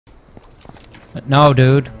No,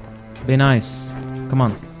 dude. Be nice. Come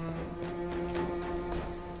on.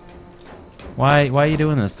 Why are you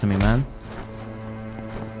doing this to me, man?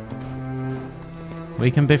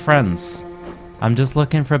 We can be friends. I'm just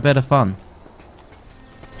looking for a bit of fun.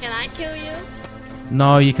 Can I kill you?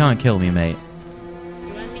 No, you can't kill me, mate.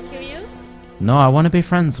 You want me to kill you? No, I want to be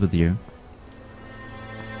friends with you.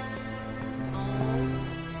 Oh.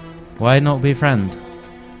 Why not be friend?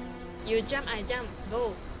 You jump, I jump.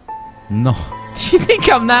 Go. No. Do you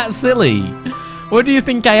think I'm that silly? What do you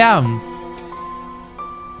think I am?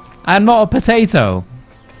 I'm not a potato.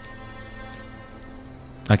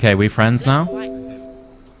 Okay, we friends now? Right.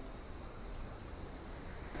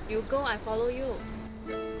 You go, I follow you.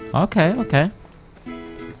 Okay, okay.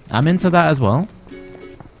 I'm into that as well.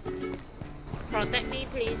 Protect me,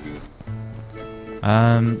 please.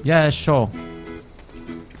 Yeah, sure.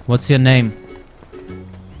 What's your name?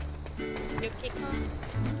 Yukiko.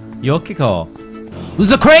 Yukiko.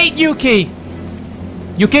 There's a crate, Yuki!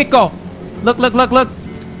 Yukiko! Look, look, look, look!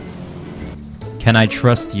 Can I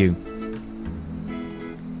trust you?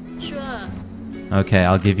 Sure. Okay,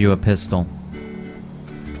 I'll give you a pistol.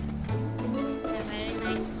 You're very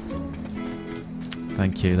nice.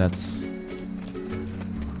 Thank you, that's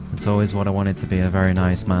always what I wanted to be, a very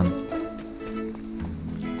nice man.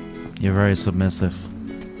 You're very submissive.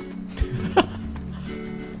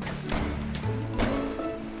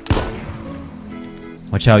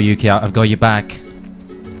 Watch out, Yuki, I've got your back.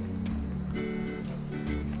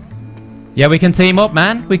 Yeah, we can team up,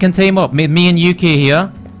 man. We can team up. Me and Yuki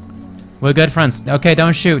here. We're good friends. Okay,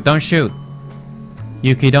 don't shoot. Don't shoot.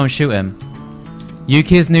 Yuki, don't shoot him.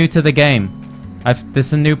 Yuki is new to the game. This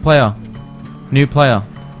is a new player. New player.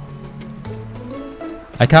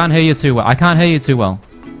 I can't hear you too well. I can't hear you too well.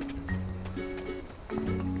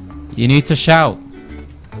 You need to shout.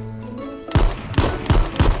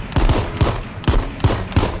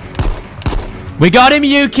 We got him,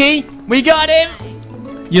 Yuki! We got him!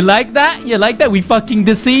 You like that? You like that? We fucking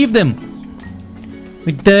deceived him.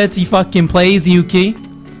 The dirty fucking plays, Yuki.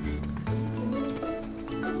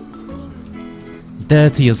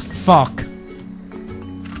 Dirty as fuck.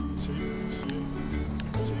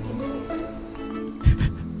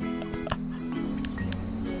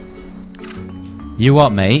 You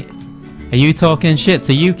what, mate? Are you talking shit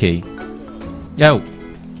to Yuki? Yo.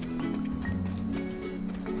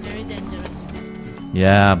 Very dangerous.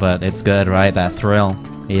 Yeah, but it's good, right? That thrill.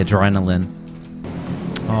 The adrenaline.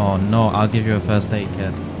 Oh no, I'll give you a first aid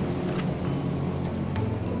kit.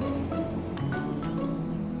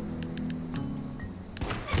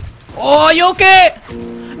 Oh, Yuki!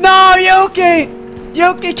 No, Yuki!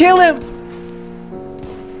 Yuki, kill him!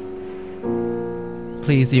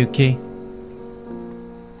 Please, Yuki.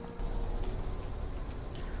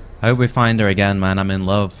 I hope we find her again, man. I'm in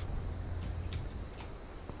love.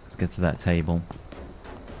 Let's get to that table.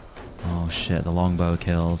 Oh shit, the longbow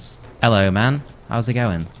kills. Hello, man. How's it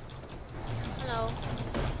going? Hello.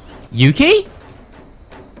 Yuki?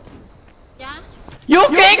 Yeah?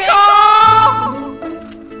 Yukiko!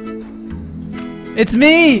 It's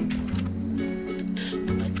me!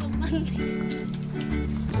 Why so funny?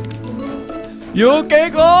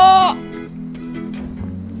 Yukiko!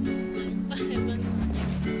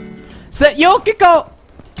 Set Yukiko!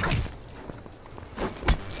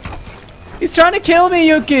 He's trying to kill me,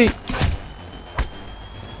 Yuki!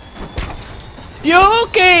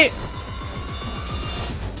 Yuki!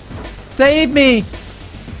 Save me!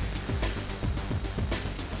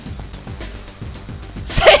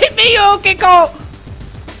 Save me, Yukiko!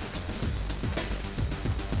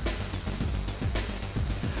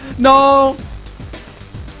 No!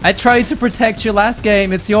 I tried to protect you last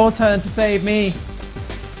game. It's your turn to save me.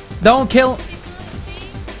 Don't kill...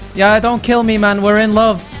 Yeah, don't kill me, man. We're in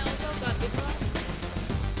love.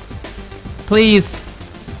 Please.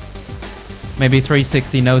 Maybe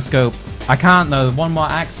 360 no scope. I can't though. One more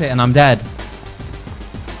axe hit and I'm dead.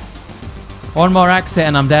 One more axe hit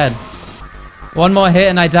and I'm dead. One more hit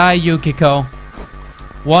and I die, Yukiko.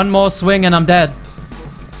 One more swing and I'm dead.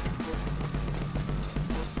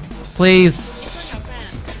 Please.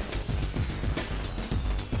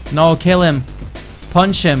 No, kill him.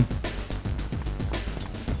 Punch him.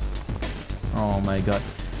 Oh my god.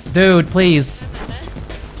 Dude, please.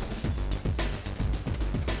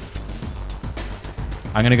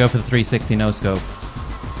 I'm gonna go for the 360 no scope.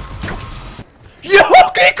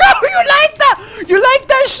 Yukiko, you like that? You like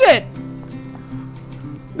that shit?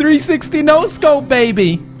 360 no scope,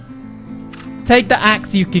 baby. Take the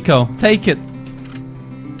axe, Yukiko. Take it.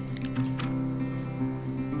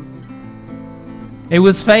 It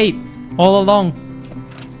was fate all along.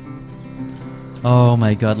 Oh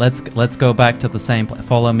my god, let's go back to the same place.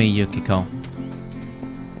 Follow me, Yukiko.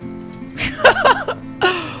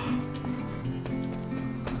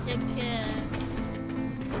 Take care.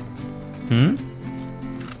 Hmm?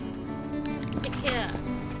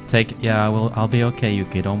 Take care. Yeah, I'll be okay,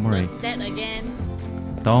 Yuki, don't worry. Not that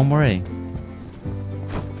again. Don't worry.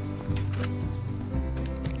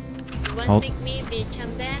 You want Hold. make me be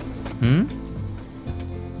champion? Hmm?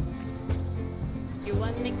 You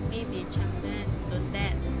want make me be champion? Don't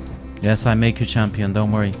that. Yes, I make you champion,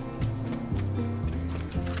 don't worry.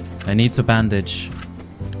 I need to bandage.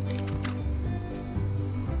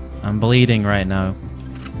 I'm bleeding right now.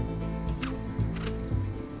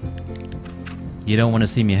 You don't want to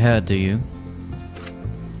see me hurt, do you?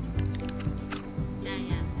 Yeah.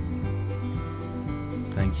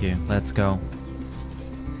 Thank you. Let's go.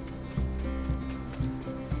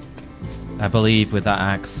 I believe with that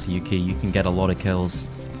axe, Yuki, you can get a lot of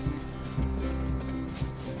kills.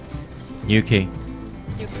 Yuki,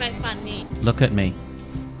 You quite funny. look at me.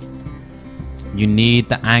 You need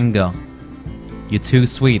the anger. You're too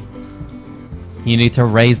sweet. You need to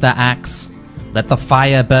raise that axe. Let the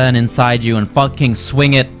fire burn inside you and fucking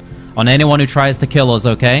swing it on anyone who tries to kill us,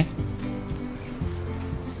 okay?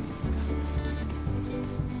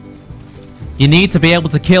 You need to be able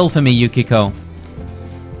to kill for me, Yukiko.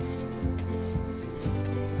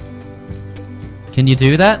 Can you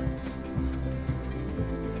do that?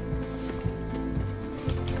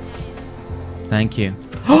 Thank you.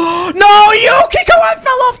 No, Yukiko, I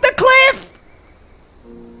fell off the cliff!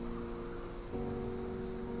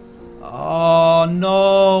 Oh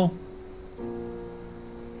no.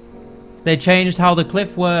 They changed how the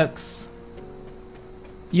cliff works.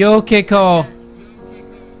 Yukiko.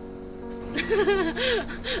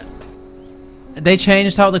 They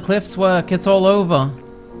changed how the cliffs work. It's all over.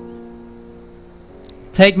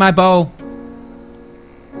 Take my bow.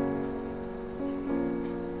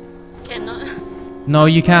 Cannot. No,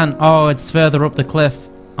 you can't. Oh, it's further up the cliff.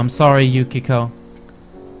 I'm sorry, Yukiko.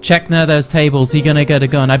 Check near those tables. You're gonna get a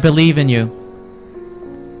gun. I believe in you.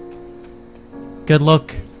 Good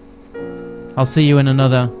luck. I'll see you in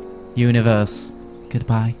another universe.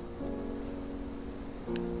 Goodbye.